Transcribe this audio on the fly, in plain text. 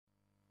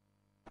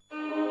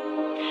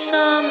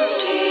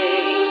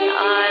someday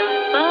I'll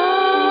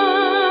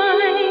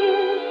find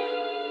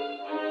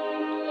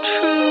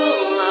true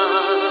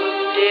love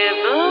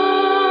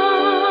divine.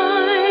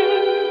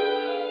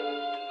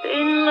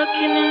 Been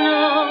looking in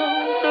all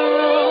the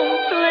wrong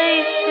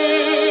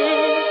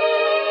places.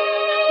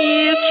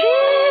 You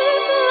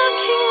keep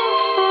looking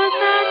for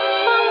that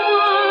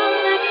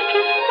someone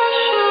extra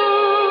special.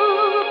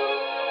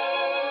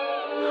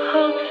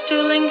 Hope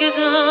still lingers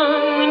on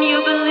when you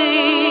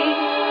believe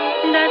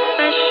that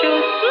special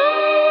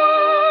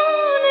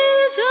someone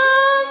is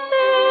out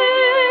there.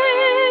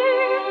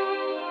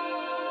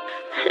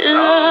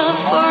 Love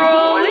for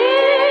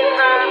always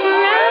and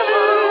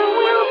forever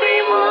will be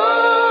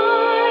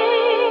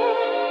mine.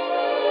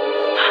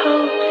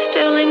 Hope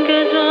still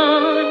lingers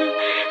on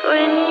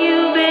when you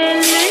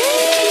believe.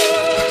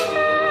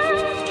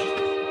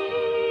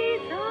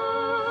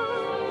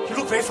 You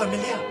look very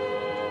familiar.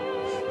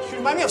 You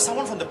remind me of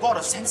someone from the board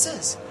of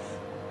censors.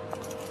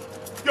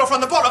 You're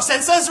from the board of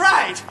censors,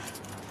 right?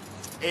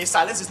 Hey,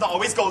 silence is not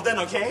always golden,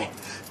 okay?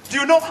 Do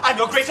you know I'm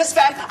your greatest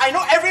fan? I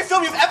know every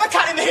film you've ever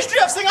cut in the history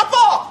of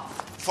Singapore!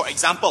 For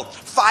example,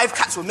 5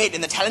 cuts were made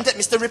in The Talented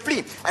Mr.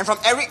 Ripley, and from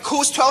Eric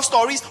Khoo's 12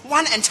 Stories,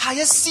 1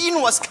 entire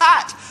scene was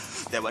cut.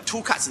 There were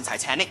 2 cuts in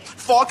Titanic,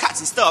 4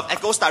 cuts in Stir of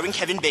Echo starring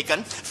Kevin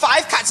Bacon,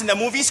 5 cuts in the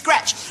movie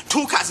Scratch,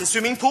 2 cuts in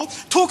Swimming Pool,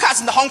 2 cuts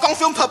in the Hong Kong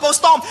film Purple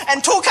Storm,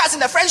 and 2 cuts in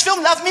the French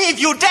film Love Me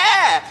If You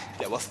Dare!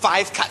 There were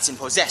 5 cuts in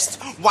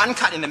Possessed, 1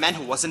 cut in The Man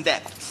Who Wasn't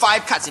There,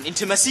 5 cuts in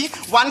Intimacy,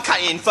 1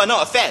 cut in Infernal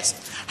Affairs.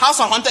 House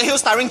on Haunted Hill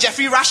starring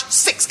Jeffrey Rush,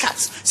 6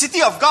 cuts.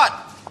 City of God,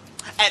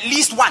 at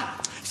least 1.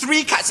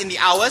 3 cuts in The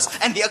Hours,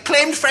 and the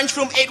acclaimed French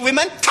film 8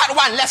 Women, cut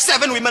 1, left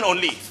 7 women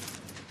only.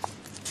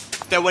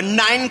 There were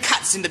 9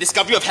 cuts in The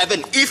Discovery of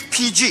Heaven, if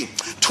PG,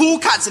 2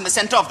 cuts in The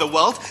Center of the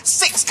World,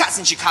 6 cuts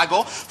in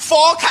Chicago,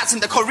 4 cuts in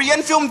the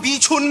Korean film Bi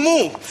Chun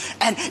Mu.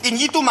 And in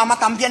Yitu Mama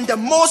Tambien, the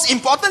most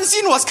important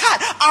scene was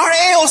cut.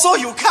 RA also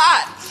you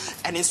cut.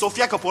 And in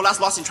Sofia Coppola's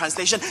Lost in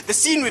Translation, the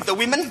scene with the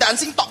women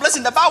dancing topless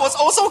in the bar was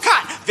also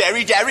cut.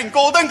 Very daring,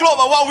 Golden Globe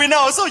Award winner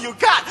also you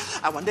cut.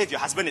 I wonder if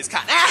your husband is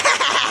cut.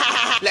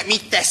 Let me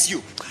test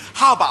you.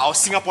 How about our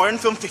Singaporean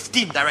film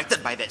 15,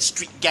 directed by that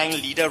street gang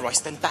leader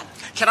Royston Tan?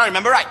 Can I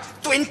remember right?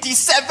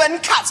 27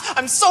 cuts!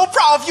 I'm so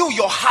proud of you,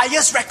 your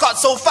highest record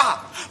so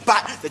far.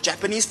 But the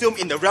Japanese film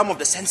In the Realm of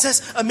the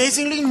Senses,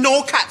 amazingly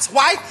no cuts.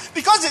 Why?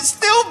 Because it's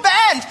still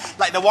banned!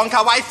 Like the Wong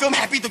Kar-wai film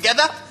Happy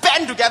Together,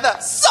 banned together.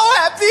 So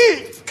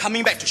happy!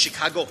 Coming back to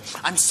Chicago,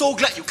 I'm so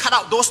glad you cut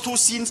out those 2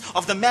 scenes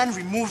of the man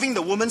removing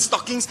the woman's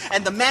stockings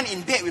and the man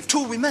in bed with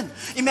 2 women.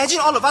 Imagine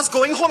all of us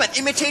going home and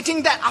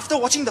imitating that after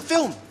watching the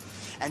film.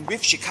 And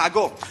with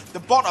Chicago, the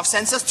Board of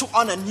Censors took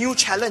on a new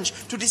challenge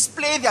to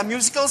display their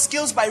musical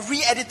skills by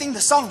re-editing the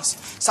songs.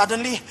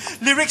 Suddenly,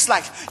 lyrics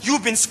like,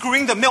 "You've been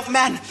screwing the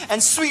milkman,"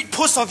 and "Sweet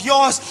puss of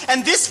yours,"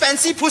 and "This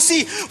fancy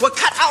pussy" were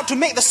cut out to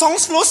make the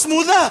songs flow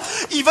smoother.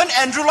 Even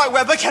Andrew Lloyd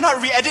Webber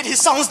cannot re-edit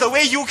his songs the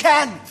way you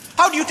can.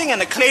 How do you think an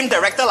acclaimed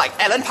director like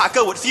Alan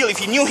Parker would feel if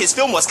he knew his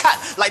film was cut,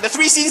 like the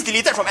 3 scenes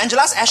deleted from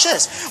Angela's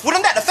Ashes?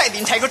 Wouldn't that affect the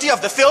integrity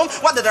of the film,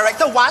 what the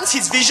director wants,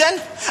 his vision?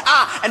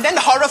 And then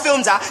the horror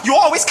films, you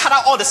always cut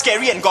out all the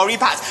scary and gory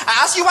parts.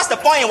 I ask you, what's the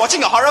point in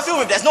watching a horror film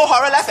if there's no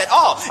horror left at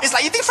all? It's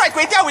like eating fried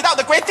kway teow without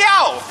the kway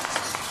teow.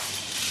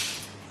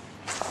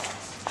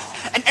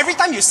 And every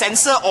time you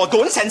censor or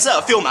don't censor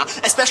a film,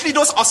 especially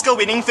those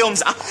Oscar-winning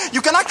films,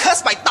 you cannot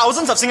curse by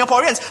thousands of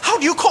Singaporeans. How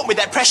do you cope with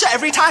that pressure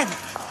every time?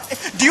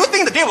 Do you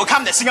think the day will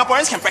come that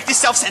Singaporeans can practice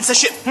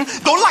self-censorship?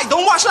 Don't like,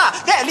 don't watch lah.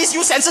 Then at least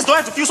you censors don't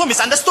have to feel so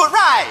misunderstood,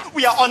 right?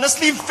 We are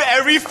honestly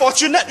very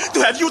fortunate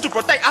to have you to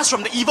protect us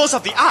from the evils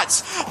of the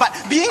arts. But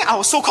being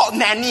our so-called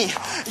nanny,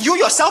 you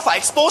yourself are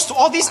exposed to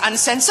all these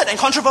uncensored and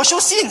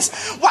controversial scenes.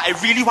 What I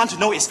really want to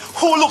know is,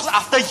 who looks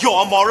after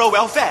your moral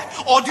welfare?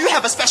 Or do you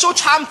have a special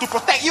charm to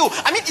protect you?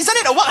 I mean, isn't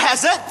it a work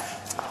hazard?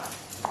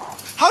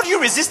 How do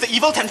you resist the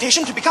evil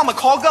temptation to become a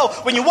call girl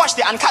when you watch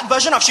the uncut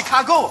version of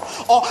Chicago?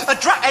 Or a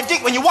drug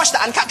addict when you watch the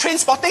uncut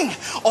Trainspotting?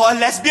 Or a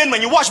lesbian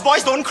when you watch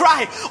Boys Don't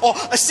Cry? Or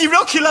a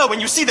serial killer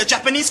when you see the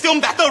Japanese film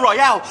Battle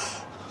Royale?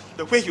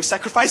 The way you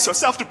sacrifice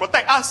yourself to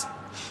protect us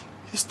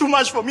is too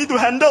much for me to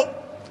handle.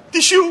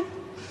 Tissue.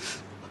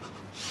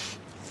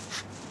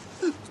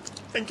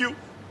 Thank you.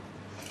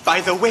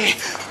 By the way,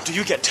 do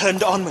you get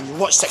turned on when you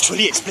watch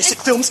sexually explicit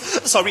films?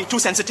 Sorry, too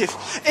sensitive.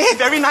 Hey,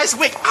 very nice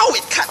wig. Ow,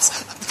 it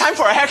cuts. Time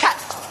for a haircut.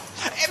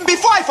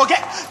 Before I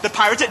forget, the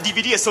Pirated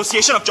DVD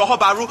Association of Johor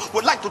Bahru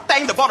would like to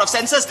thank the Board of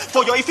Censors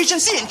for your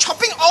efficiency in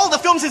chopping all the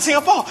films in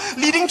Singapore,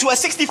 leading to a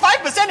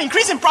 65%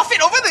 increase in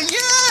profit over the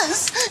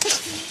years.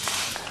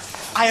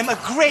 I am a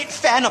great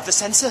fan of the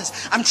censors.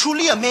 I'm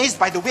truly amazed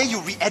by the way you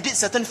re-edit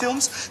certain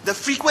films. The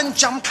frequent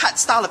jump cut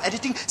style of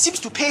editing seems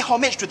to pay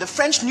homage to the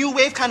French New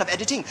Wave kind of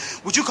editing.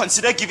 Would you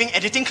consider giving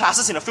editing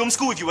classes in a film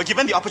school if you were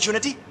given the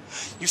opportunity?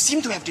 You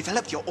seem to have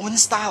developed your own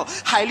style,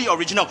 highly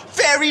original,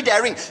 very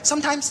daring,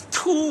 sometimes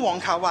too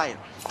Wong Kar-wai.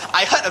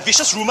 I heard a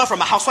vicious rumor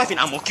from a housewife in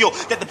Ang Mo Kio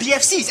that the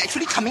BFC is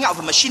actually coming out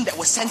with a machine that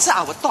will censor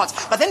our thoughts,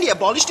 but then they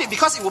abolished it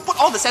because it will put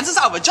all the censors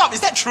out of a job. Is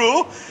that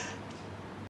true?